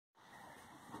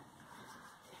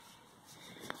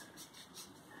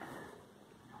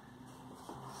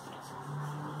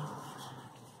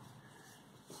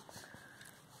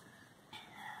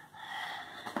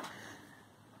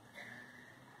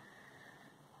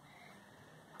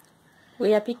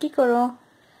ইয়াপি কি করো?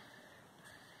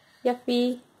 ইয়াপি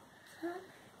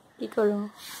কি করো?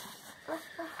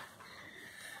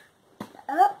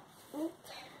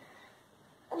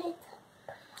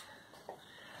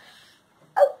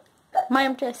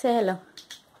 Mayam, say hello.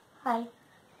 Hi.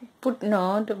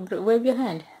 Wave your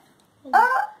hand.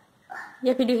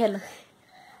 Yappy, do hello.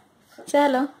 Say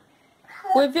hello.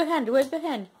 Wave your hand.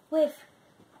 Wave.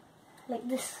 Like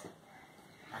this.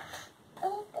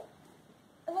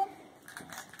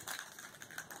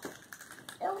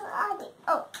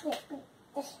 Oh, wait,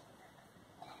 this.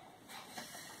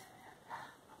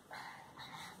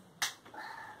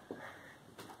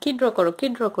 কি draw করো?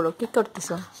 কি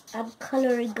করতেছো? I'm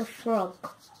coloring a frog.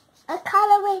 I'm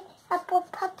coloring a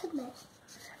hippopotamus.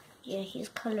 Yeah, he's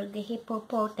coloring a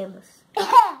hippopotamus.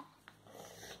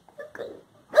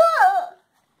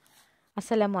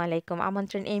 আসসালামু আলাইকুম।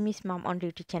 আমন্ত্রণ aims ma'am on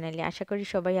duty চ্যানেলে। আশা করি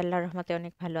সবাই আল্লাহর রহমতে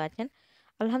অনেক ভালো আছেন।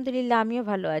 আলহামদুলিল্লাহ আমিও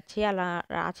ভালো আছি।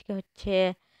 আজকে হচ্ছে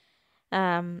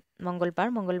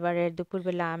মঙ্গলবারের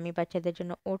দুপুরবেলা আমি বাচ্চাদের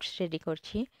জন্য ওটস রেডি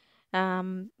করছি।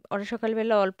 ওরা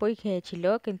সকালবেলা অল্পই খেয়েছিল,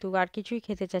 কিন্তু আর কিছুই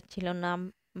খেতে চাচ্ছিল না।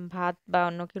 ভাত বা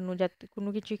অন্য কোনো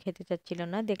কিছুই খেতে চাচ্ছিল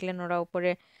না। দেখলেন ওরা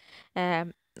উপরে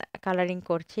কালারিং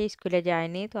করছে, স্কুলে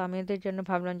যায়নি। তো আমি ওদের জন্য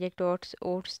ভাবলাম যে একটু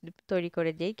ওটস তৈরি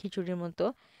করে দিই খিচুড়ির মতো।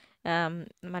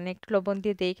 মানে একটু লবণ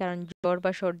দিয়ে দেই, কারণ জ্বর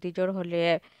বা সর্দি জ্বর হলে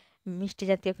মিষ্টি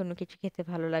জাতীয় কোনো কিছু খেতে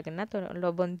ভালো লাগে না। তো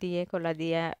লবণ দিয়ে, কলা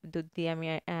দিয়ে, দুধ দিয়ে আমি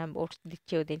ওটস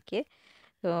দিচ্ছি ওদেরকে।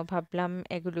 তো ভাবলাম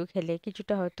এগুলো খেলে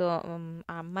কিছুটা হয়তো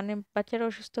মানে বাচ্চারা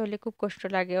অসুস্থ হলে খুব কষ্ট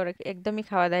লাগে, ওরা একদমই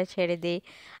খাওয়া দাওয়া ছেড়ে দেয়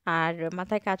আর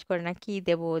মাথায় কাজ করে না কি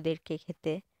দেবো ওদেরকে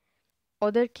খেতে।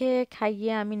 ওদেরকে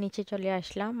খাইয়ে আমি নিচে চলে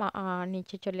আসলাম।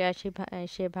 নিচে চলে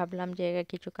এসে ভাবলাম যে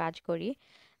কিছু কাজ করি।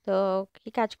 তো কি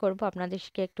কাজ করব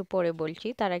আপনাদেরকে একটু পরে বলছি।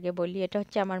 তার আগে বলি, এটা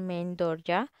হচ্ছে আমার মেইন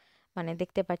দরজা। মানে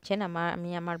দেখতে পাচ্ছেন আমি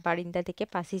আমার বারান্দা থেকে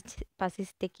পাশিস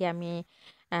থেকে আমি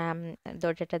আম,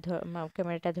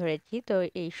 ক্যামেরাটা ধরেছি। তো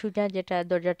এই সোজা যেটা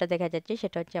দরজাটা দেখা যাচ্ছে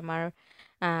সেটা হচ্ছে আমার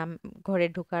আম, ঘরে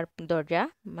ঢোকার দরজা,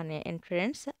 মানে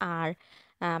এন্ট্রেন্স। আর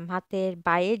হাতের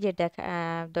বাঁয়ে যে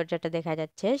দরজাটা দেখা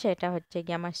যাচ্ছে সেটা হচ্ছে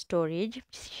কি আমার স্টোরেজ।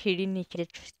 সিঁড়ির নিচে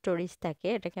স্টোরেজ থাকে,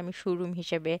 এটাকে আমি শোরুম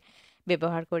হিসেবে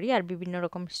ব্যবহার করি। আর বিভিন্ন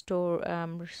রকম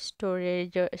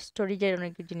স্টোরেজের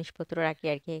অনেক জিনিসপত্র রাখি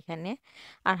আর কি এখানে।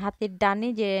 আর হাতের ডানে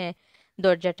যে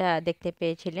দরজাটা দেখতে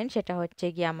পেয়েছিলেন সেটা হচ্ছে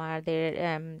কি আমাদের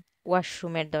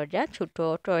ওয়াশরুমের দরজা, ছোট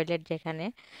টয়লেট যেখানে।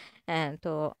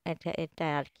 তো এটা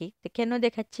আর কি। তো কেন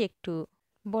দেখাচ্ছি একটু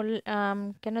বল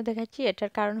কেন দেখাচ্ছি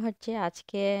এটার কারণ হচ্ছে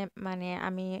আজকে মানে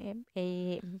আমি এই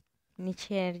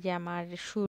নিচের যে আমার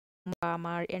বা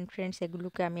আমার এন্ট্রেন্স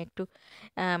এগুলোকে আমি একটু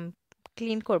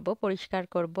ক্লিন করব, পরিষ্কার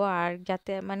করব। আর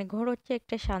যাতে মানে ঘর হচ্ছে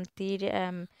একটা শান্তির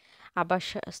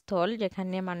আবাসস্থল,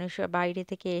 যেখানে মানুষ বাইরে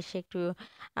থেকে এসে একটু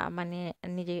মানে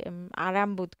নিজে আরাম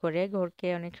বোধ করে। ঘরকে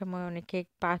অনেক সময় অনেকে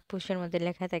পুরুষের মধ্যে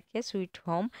লেখা থাকে সুইট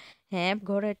হোম। হ্যাঁ,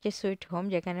 ঘর হচ্ছে সুইট হোম,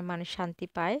 যেখানে মানুষ শান্তি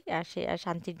পায়, আসে আর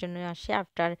শান্তির জন্য আসে।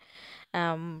 আফটার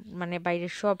মানে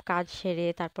বাইরের সব কাজ সেরে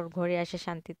তারপর ঘরে আসে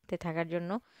শান্তিতে থাকার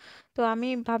জন্য। তো আমি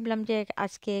ভাবলাম যে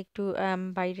আজকে একটু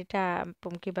বাইরেটা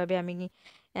কিভাবে আমি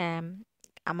আম,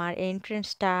 আমার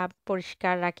এন্ট্রেন্সটা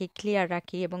পরিষ্কার রাখি, ক্লিয়ার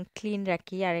রাখি এবং ক্লিন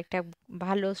রাখি, আর একটা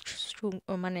ভালো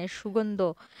মানে সুগন্ধ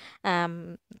আম,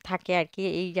 থাকে আর কি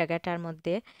এই জায়গাটার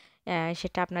মধ্যে।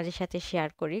 সেটা আপনাদের সাথে শেয়ার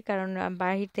করি, কারণ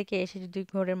বাহির থেকে এসে যদি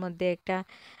ঘরের মধ্যে একটা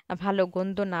ভালো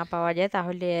গন্ধ না পাওয়া যায়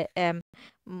তাহলে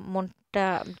মনটা,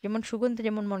 যেমন সুগন্ধ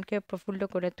যেমন মনকে প্রফুল্ল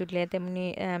করে তুলে, তেমনি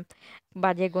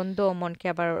বাজে গন্ধ মনকে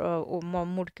আবার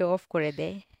মুডকে অফ করে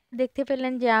দেয়। দেখতে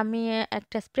পেলেন যে আমি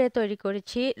একটা স্প্রে তৈরি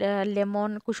করেছি।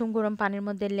 কুসুম গরম পানির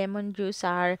মধ্যে লেমন জুস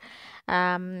আর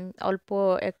আম, অল্প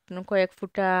কয়েক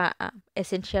ফুঁটা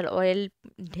এসেনশিয়াল অয়েল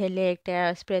ঢেলে একটা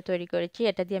স্প্রে তৈরি করেছি।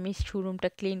 এটা দিয়ে আমি শোরুমটা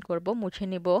ক্লিন করব, মুছে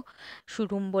নিব।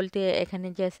 শোরুম বলতে এখানে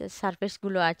যে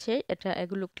সারফেসগুলো আছে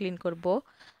এগুলো ক্লিন করব।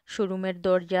 শোরুমের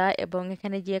দরজা এবং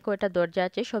এখানে যে কয়টা দরজা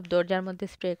আছে সব দরজার মধ্যে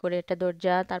স্প্রে করে, এটা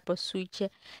দরজা, তারপর সুইচে,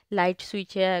 লাইট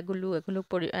সুইচে এগুলো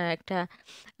একটা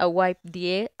ওয়াইপ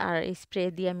দিয়ে আর স্প্রে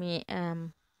দিয়ে আমি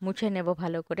মুছে নেব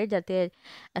ভালো করে, যাতে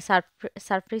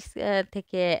সারফেস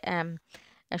থেকে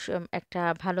একটা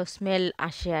ভালো স্মেল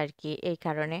আসে আর কি, এই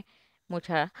কারণে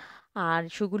মোছা। আর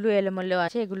শুগুলো এলোমেলো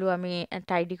আছে, এগুলো আমি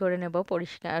টাইডি করে নেব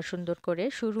পরিষ্কার সুন্দর করে।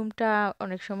 শোরুমটা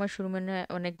অনেক সময় শোরুমে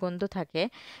অনেক গন্ধ থাকে,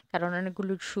 কারণ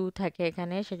অনেকগুলো শু থাকে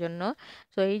এখানে, সেজন্য।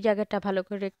 তো এই জায়গাটা ভালো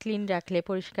করে ক্লিন রাখলে,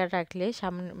 পরিষ্কার রাখলে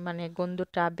সামনে মানে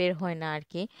গন্ধটা বের হয় না আর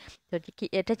কি। তো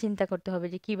এটা চিন্তা করতে হবে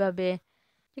যে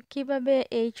কিভাবে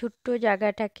এই ছোট্ট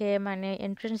জায়গাটাকে মানে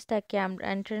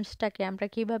এন্ট্রেন্সটাকে আমরা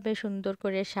কিভাবে সুন্দর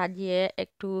করে সাজিয়ে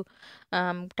একটু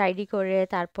টাইডি করে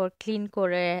তারপর ক্লিন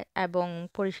করে এবং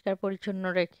পরিষ্কার পরিচ্ছন্ন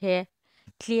রেখে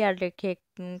ক্লিয়ার রেখে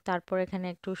তারপর এখানে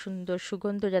একটু সুন্দর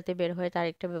সুগন্ধ যাতে বের হয় তার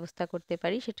একটা ব্যবস্থা করতে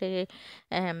পারি, সেটাই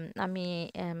আমি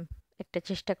একটা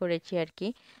চেষ্টা করেছি আর কি।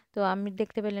 তো আমি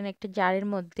দেখতে পেলেন একটা জারের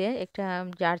মধ্যে একটা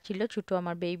জার ছিল ছোট,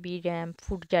 আমার বেবির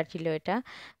ফুড জার ছিল এটা।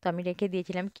 তো আমি রেখে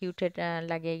দিয়েছিলাম, কিউটের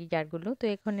লাগে এই জারগুলো। তো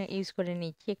এখানে ইউজ করে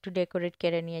নিচ্ছি, একটু ডেকোরেট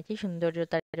করে নিয়েছি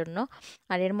সৌন্দর্যতার জন্য।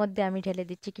 আর এর মধ্যে আমি ঢেলে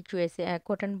দিচ্ছি কিছু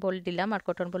কটন বল দিলাম, আর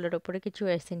কটন বলের ওপরে কিছু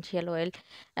এসেনশিয়াল অয়েল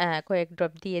কয়েক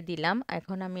ড্রপ দিয়ে দিলাম।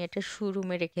 এখন আমি এটা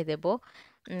শোরুমে রেখে দেব।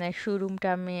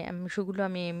 শোরুমটা শুগুলো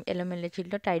আমি এলোমেলো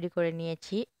ছিল, টাইডি করে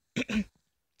নিয়েছি।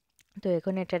 তো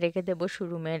এখন এটা রেখে দেবো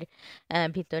শোরুমের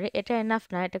ভিতরে। এটা এনাফ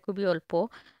না, এটা খুবই অল্প।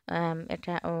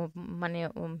 এটা মানে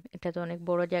এটা তো অনেক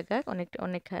বড় জায়গা, অনেক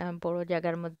অনেক বড়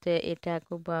জায়গার মধ্যে এটা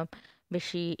খুব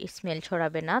বেশি স্মেল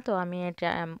ছড়াবে না। তো আমি এটা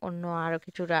অন্য আরও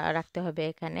কিছু রাখতে হবে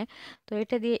এখানে। তো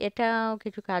এটা দিয়ে এটাও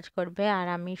কিছু কাজ করবে। আর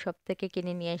আমি সব থেকে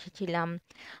কিনে নিয়ে এসেছিলাম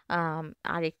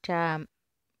আরেকটা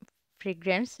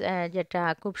ফ্রেগ্রেন্স, যেটা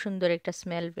খুব সুন্দর একটা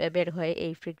স্মেল বের হয়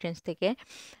এই ফ্রেগ্রেন্স থেকে।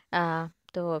 আহ,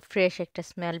 তো ফ্রেশ একটা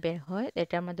স্মেল বের হয়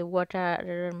এটার মধ্যে,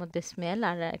 ওয়াটারের মধ্যে স্মেল,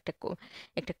 আর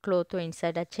একটা ক্লোথও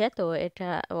ইনসাইড আছে। তো এটা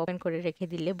ওপেন করে রেখে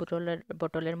দিলে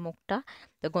বোতলের মুখটা,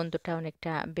 তো গন্ধটা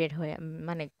অনেকটা বের হয়,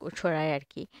 মানে ছড়ায় আর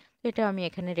কি। এটা আমি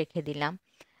এখানে রেখে দিলাম।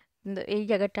 এই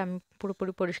জায়গাটা আমি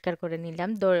পুরোপুরি পরিষ্কার করে নিলাম।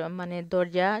 মানে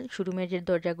দরজা, শোরুমের যে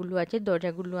দরজাগুলো আছে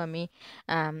দরজাগুলো আমি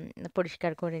আম,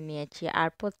 পরিষ্কার করে নিয়েছি। আর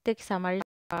প্রত্যেক সামারে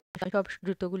সব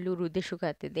জুতোগুলো রোদে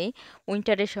শুকাতে দেই।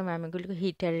 উইন্টারের সময় আমি এগুলো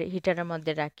হিটারের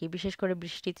মধ্যে রাখি, বিশেষ করে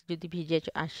বৃষ্টিতে যদি ভিজে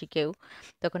আসি কেউ,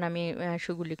 তখন আমি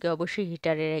শুগুলিকে অবশ্যই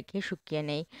হিটারে রেখে শুকিয়ে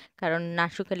নেই, কারণ না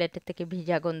শুকালে এটা থেকে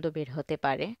ভিজা গন্ধ বের হতে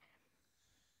পারে।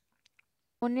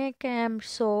 অনেক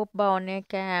সোপ বা অনেক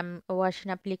ওয়াশিং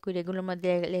আপ লিকুইড এগুলোর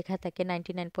মধ্যে লেখা থাকে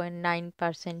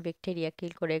 99.9% ব্যাকটেরিয়া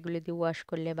কিল করে এগুলো দিয়ে ওয়াশ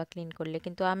করলে বা ক্লিন করলে,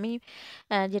 কিন্তু আমি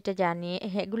যেটা জানি,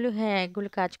 এগুলো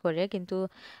কাজ করে, কিন্তু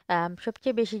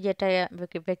সবচেয়ে বেশি যেটা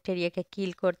ব্যাকটেরিয়াকে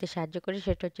কিল করতে সাহায্য করে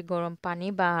সেটা হচ্ছে গরম পানি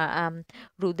বা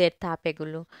রোদের তাপ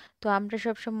এগুলো। তো আমরা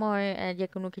সব সময় যে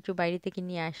কোনো কিছু বাইরে থেকে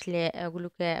নিয়ে আসলে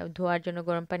ওগুলোকে ধোয়ার জন্য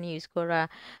গরম পানি ইউজ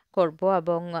করব,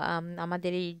 এবং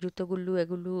আমাদের এই জুতোগুলো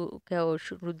এগুলোকেও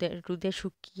রোদে রোদে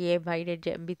শুকিয়ে বাইরের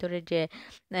যে ভিতরের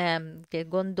যে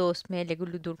গন্ধ স্মেল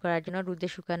এগুলো দূর করার জন্য রোদে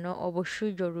শুকানো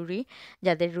অবশ্যই জরুরি।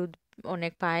 যাদের রোদ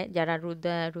অনেক পায়, যারা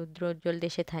রৌদ্রোজ্জ্বল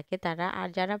দেশে থাকে তারা, আর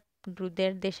যারা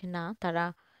রোদের দেশে না তারা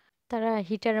তারা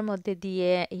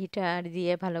হিটার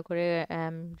দিয়ে ভালো করে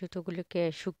জুতোগুলোকে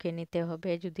শুকিয়ে নিতে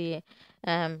হবে, যদি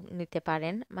আম, নিতে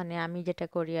পারেন। মানে আমি যেটা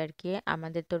করি আর কি,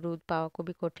 আমাদের তো রোদ পাওয়া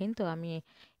খুবই কঠিন, তো আমি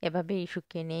এভাবেই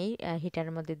শুকিয়ে নেই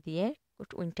হিটারের মধ্যে দিয়ে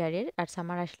উইন্টারের। আর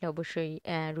সামার আসলে অবশ্যই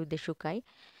রোদে শুকাই।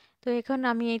 তো এখন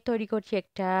আমি এই তৈরি করছি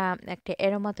একটা একটা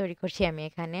এরোমা তৈরি করছি আমি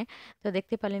এখানে। তো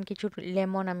দেখতে পেলেন কিছু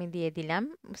লেমন আমি দিয়ে দিলাম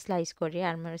স্লাইস করে,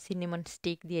 আর সিনেমন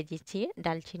স্টিক দিয়ে দিচ্ছি,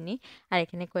 দালচিনি, আর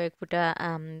এখানে কয়েক ফোঁটা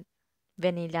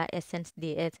ভ্যানিলা এসেন্স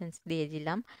দিয়ে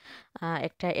দিলাম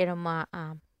একটা এরোমা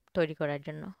তৈরি করার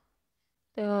জন্য।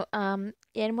 তো আম,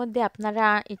 এর মধ্যে আপনারা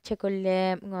ইচ্ছে করলে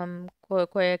উম,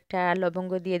 কয়েকটা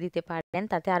লবঙ্গ দিয়ে দিতে পারেন,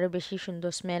 তাতে আরো বেশি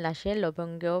সুন্দর স্মেল আসে,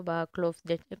 লবঙ্গ বা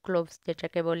ক্লোভস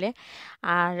যেটাকে বলে।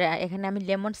 আর এখানে আমি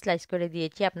লেমন স্লাইস করে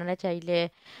দিয়েছি, আপনারা চাইলে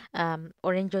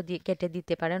অরেঞ্জও কেটে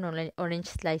দিতে পারেন, অরেঞ্জ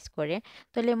স্লাইস করে।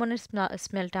 তো লেমনের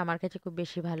স্মেলটা আমার কাছে খুব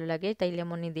বেশি ভালো লাগে, তাই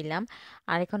লেমনই দিলাম।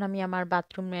 আর এখন আমি আমার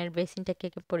বাথরুমের বেসিনটাকে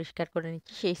পরিষ্কার করে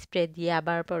নিচ্ছি, সেই স্প্রে দিয়ে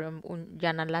আবার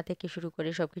জানালা থেকে শুরু করে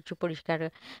সবকিছু পরিষ্কার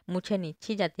মুছে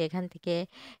নিচ্ছি, যাতে এখান থেকে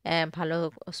ভালো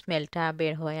স্মেলটা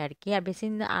বের হয় আর কি। আর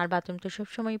বেসিন আর বাথরুম তো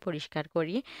সবসময় পরিষ্কার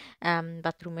করি,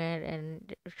 বাথরুমের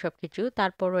সব কিছু।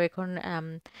 তারপরও এখন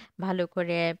ভালো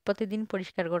করে প্রতিদিন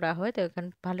পরিষ্কার করা হয়, তো এখন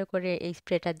ভালো করে এই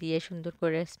স্প্রেটা দিয়ে সুন্দর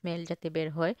করে স্মেল যাতে বের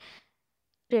হয়,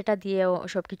 এটা দিয়েও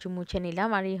সবকিছু মুছে নিলাম।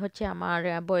 আর এই হচ্ছে আমার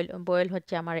বয়েল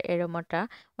হচ্ছে আমার এরোমাটা,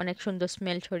 অনেক সুন্দর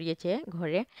স্মেল ছড়িয়েছে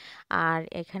ঘরে। আর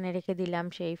এখানে রেখে দিলাম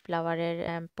সেই ফ্লাওয়ারের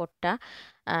পটটা,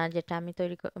 যেটা আমি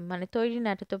মানে তৈরি না,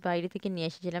 এটা তো বাইরে থেকে নিয়ে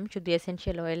এসেছিলাম, শুধু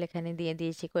এসেনশিয়াল অয়েল এখানে দিয়ে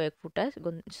দিয়েছি কয়েক ফুটা,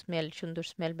 সুন্দর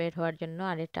স্মেল বের হওয়ার জন্য।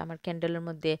 আর এটা আমার ক্যান্ডেলের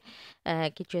মধ্যে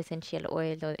কিছু এসেনশিয়াল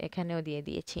অয়েল এখানেও দিয়ে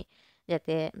দিয়েছি,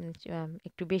 যাতে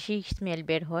একটু বেশি স্মেল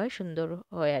বের হয়, সুন্দর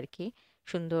হয় আর কি,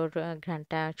 সুন্দর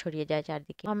ঘ্রাণটা ছড়িয়ে যায়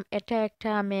চারদিকে। এটা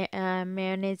একটা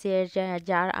মেয়োনেজের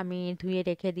জার আমি ধুয়ে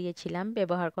রেখে দিয়েছিলাম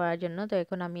ব্যবহার করার জন্য। তো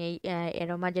এখন আমি এই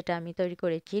এরোমা যেটা আমি তৈরি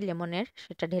করেছি লেমনের,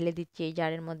 সেটা ঢেলে দিচ্ছি এই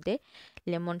জারের মধ্যে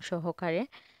লেমন সহকারে।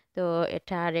 তো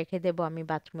এটা রেখে দেব আমি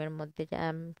বাথরুমের মধ্যে,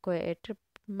 এটা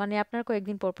মানে আপনার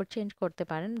কয়েকদিন পর পর চেঞ্জ করতে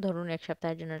পারেন, ধরুন এক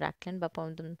সপ্তাহের জন্য রাখলেন বা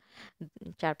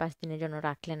 4-5 দিনের জন্য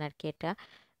রাখলেন আর কি এটা।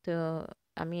 তো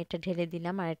আমি এটা ঢেলে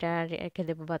দিলাম, আর এটা রেখে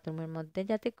দেবো বাথরুমের মধ্যে,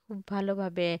 যাতে খুব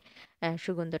ভালোভাবে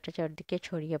সুগন্ধটা চারদিকে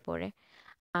ছড়িয়ে পড়ে।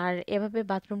 আর এভাবে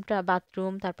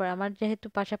বাথরুম, তারপর আমার যেহেতু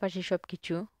পাশাপাশি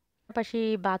সবকিছু, পাশাপাশি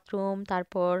বাথরুম,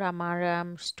 তারপর আমার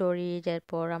স্টোরেজ,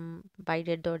 এরপর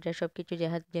বাইরের দরজা সবকিছু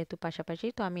যেহেতু পাশাপাশি,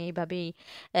 তো আমি এইভাবেই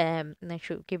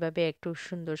কিভাবে একটু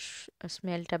সুন্দর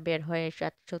স্মেলটা বের হয়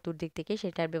চতুর্দিক থেকে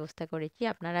সেটার ব্যবস্থা করেছি।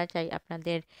 আপনারা চাই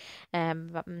আপনাদের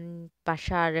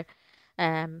বাসার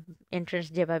এন্ট্রান্স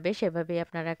যেভাবে সেভাবেই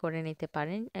আপনারা করে নিতে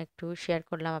পারেন। একটু শেয়ার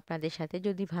করলাম আপনাদের সাথে।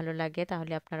 যদি ভালো লাগে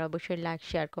তাহলে আপনারা অবশ্যই লাইক,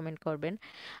 শেয়ার, কমেন্ট করবেন।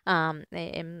 আম,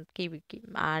 কি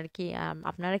আর কি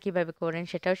আপনারা কিভাবে করেন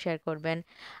সেটাও শেয়ার করবেন।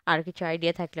 আর কিছু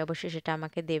আইডিয়া থাকলে অবশ্যই সেটা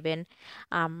আমাকে দেবেন।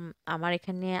 আমার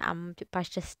এখানে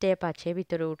 5টা স্টেপ আছে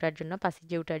ভিতরে ওঠার জন্য,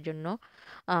 প্যাসেজে ওঠার জন্য।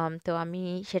 তো আমি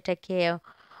সেটাকে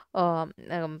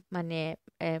মানে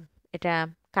এটা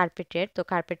কার্পেটের, তো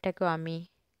কার্পেটটাকেও আমি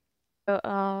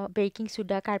বেকিং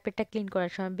সোডা, কার্পেটটা ক্লিন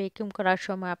করার সময়, ভ্যাকুয়াম করার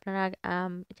সময় আপনারা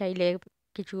চাইলে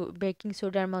কিছু বেকিং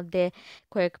সোডার মধ্যে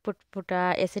কয়েক ফোঁটা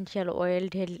এসেনশিয়াল অয়েল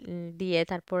দিয়ে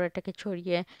তারপর এটাকে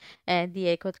ছড়িয়ে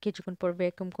দিয়ে কিছুক্ষণ পর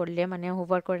ভ্যাকুয়াম করলে, মানে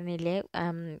হোভার করে নিলে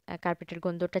কার্পেটের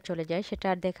গন্ধটা চলে যায়। সেটা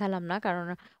আর দেখালাম না কারণ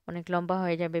অনেক লম্বা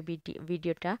হয়ে যাবে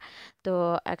ভিডিওটা। তো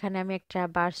এখানে আমি একটা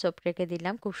বার সোপ রেখে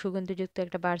দিলাম, খুব সুগন্ধযুক্ত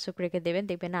একটা বার সোপ রেখে দেবেন,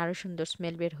 দেখবেন আরো সুন্দর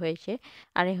স্মেল বের হয়েছে।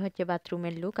 আর এই হচ্ছে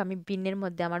বাথরুমের লুক। আমি বিনের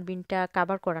মধ্যে, আমার বিনটা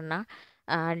কাভার করা না,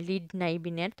 আর লিড নাই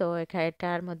বিনের, তো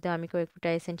এটার মধ্যে আমি কয়েক ফোঁটা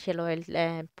এসেনশিয়াল অয়েল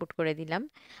পুট করে দিলাম।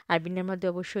 আর বিনের মধ্যে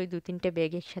অবশ্যই 2-3টে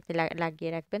ব্যাগ একসাথে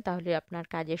লাগিয়ে রাখবেন, তাহলে আপনার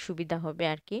কাজের সুবিধা হবে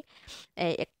আর কি।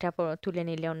 একটা তুলে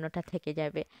নিলে অন্যটা থেকে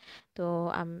যাবে। তো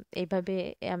এইভাবে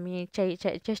আমি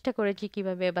চেষ্টা করেছি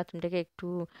কিভাবে বাথরুমটাকে একটু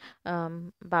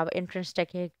বা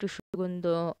এন্ট্রান্সটাকে একটু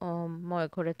সুগন্ধময়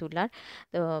করে তোলার,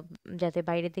 তো যাতে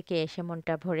বাইরে থেকে এসে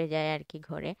মনটা ভরে যায় আর কি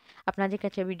ঘরে। আপনাদের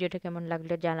কাছে ভিডিওটা কেমন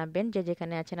লাগলো জানাবেন। যে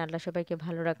যেখানে আছেন আল্লাহ সবাইকে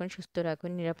ভালো রাখুন, সুস্থ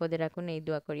রাখুন, নিরাপদে রাখুন, এই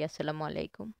দোয়া করি। আসসালামু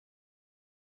আলাইকুম।